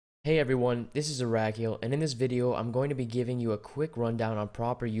Hey everyone, this is Unwrap, and in this video I'm going to be giving you a quick rundown on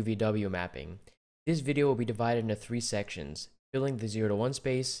proper UVW mapping. This video will be divided into 3 sections: filling the 0 to 1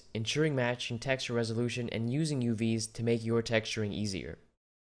 space, ensuring matching texture resolution, and using UVs to make your texturing easier.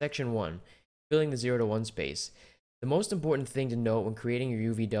 Section 1. Filling the 0 to 1 space. The most important thing to note when creating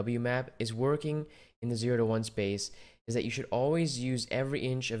your UVW map is working in the 0 to 1 space is that you should always use every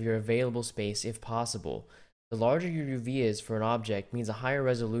inch of your available space if possible. The larger your UV is for an object means a higher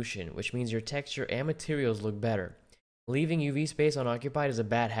resolution, which means your texture and materials look better. Leaving UV space unoccupied is a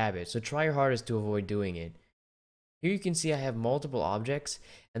bad habit, so try your hardest to avoid doing it. Here you can see I have multiple objects,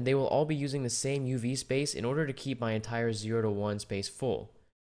 and they will all be using the same UV space in order to keep my entire 0 to 1 space full.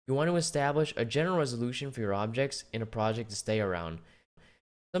 You want to establish a general resolution for your objects in a project to stay around.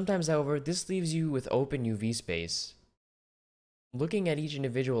 Sometimes, however, this leaves you with open UV space. Looking at each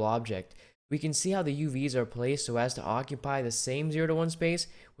individual object, we can see how the UVs are placed so as to occupy the same 0 to 1 space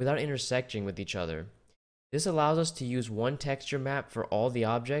without intersecting with each other. This allows us to use one texture map for all the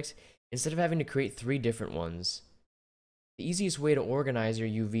objects instead of having to create 3 different ones. The easiest way to organize your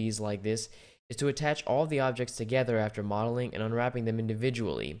UVs like this is to attach all the objects together after modeling and unwrapping them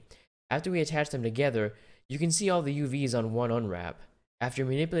individually. After we attach them together, you can see all the UVs on one unwrap. After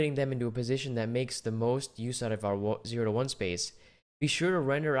manipulating them into a position that makes the most use out of our 0 to 1 space, be sure to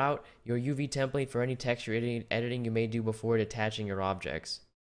render out your UV template for any texture editing you may do before detaching your objects.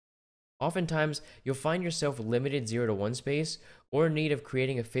 Oftentimes, you'll find yourself with limited 0 to 1 space or in need of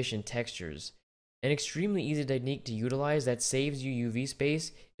creating efficient textures. An extremely easy technique to utilize that saves you UV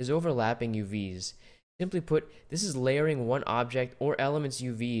space is overlapping UVs. Simply put, this is layering one object or element's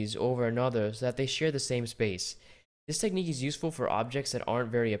UVs over another so that they share the same space. This technique is useful for objects that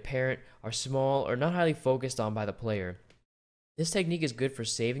aren't very apparent, are small, or not highly focused on by the player. This technique is good for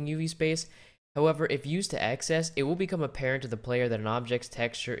saving UV space. However, if used to excess, it will become apparent to the player that an object's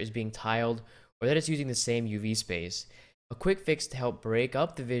texture is being tiled or that it's using the same UV space. A quick fix to help break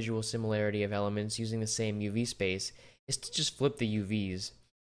up the visual similarity of elements using the same UV space is to just flip the UVs.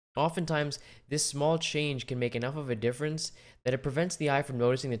 Oftentimes, this small change can make enough of a difference that it prevents the eye from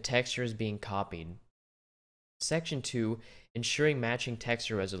noticing the texture is being copied. Section 2. Ensuring matching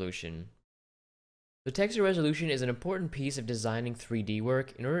texture resolution. So texture resolution is an important piece of designing 3D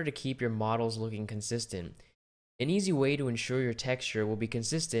work in order to keep your models looking consistent. An easy way to ensure your texture will be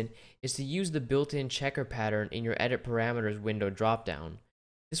consistent is to use the built-in checker pattern in your Edit Parameters window dropdown.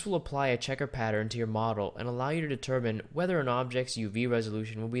 This will apply a checker pattern to your model and allow you to determine whether an object's UV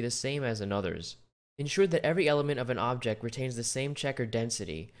resolution will be the same as another's. Ensure that every element of an object retains the same checker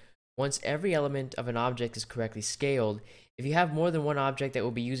density. Once every element of an object is correctly scaled, if you have more than one object that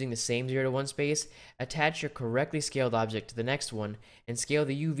will be using the same 0 to 1 space, attach your correctly scaled object to the next one and scale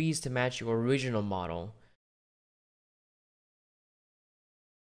the UVs to match your original model.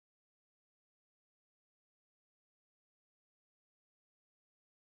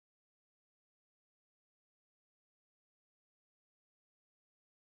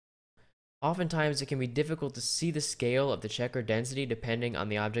 Oftentimes, it can be difficult to see the scale of the checker density depending on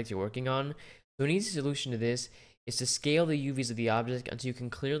the object you're working on, so an easy solution to this is to scale the UVs of the object until you can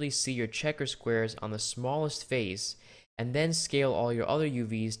clearly see your checker squares on the smallest face, and then scale all your other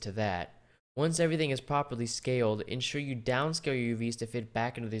UVs to that. Once everything is properly scaled, ensure you downscale your UVs to fit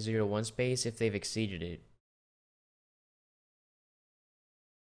back into the 0 to 1 space if they've exceeded it.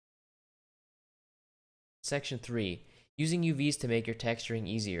 Section 3. Using UVs to make your texturing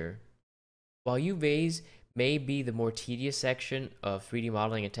easier. While UVs may be the more tedious section of 3D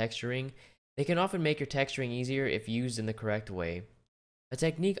modeling and texturing, they can often make your texturing easier if used in the correct way. A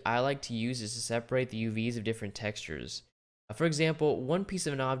technique I like to use is to separate the UVs of different textures. For example, one piece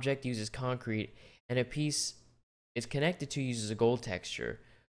of an object uses concrete and a piece it's connected to uses a gold texture.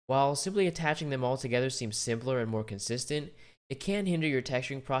 While simply attaching them all together seems simpler and more consistent, it can hinder your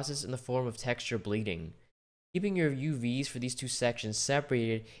texturing process in the form of texture bleeding. Keeping your UVs for these two sections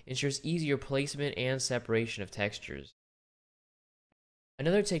separated ensures easier placement and separation of textures.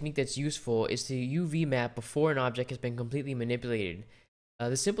 Another technique that's useful is to UV map before an object has been completely manipulated.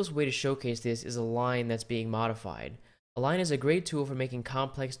 The simplest way to showcase this is a line that's being modified. A line is a great tool for making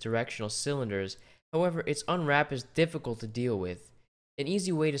complex directional cylinders, however, its unwrap is difficult to deal with. An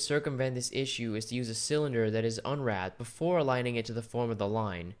easy way to circumvent this issue is to use a cylinder that is unwrapped before aligning it to the form of the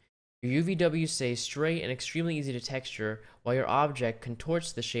line. Your UVWs stay straight and extremely easy to texture, while your object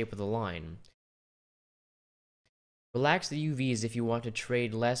contorts the shape of the line. Relax the UVs if you want to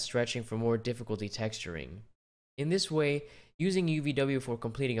trade less stretching for more difficulty texturing. In this way, using UVW for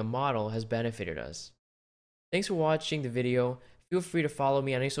completing a model has benefited us. Thanks for watching the video. Feel free to follow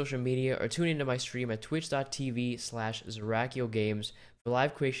me on any social media or tune into my stream at twitch.tv/ZarakioGames for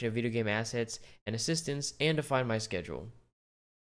live creation of video game assets and assistance, and to find my schedule.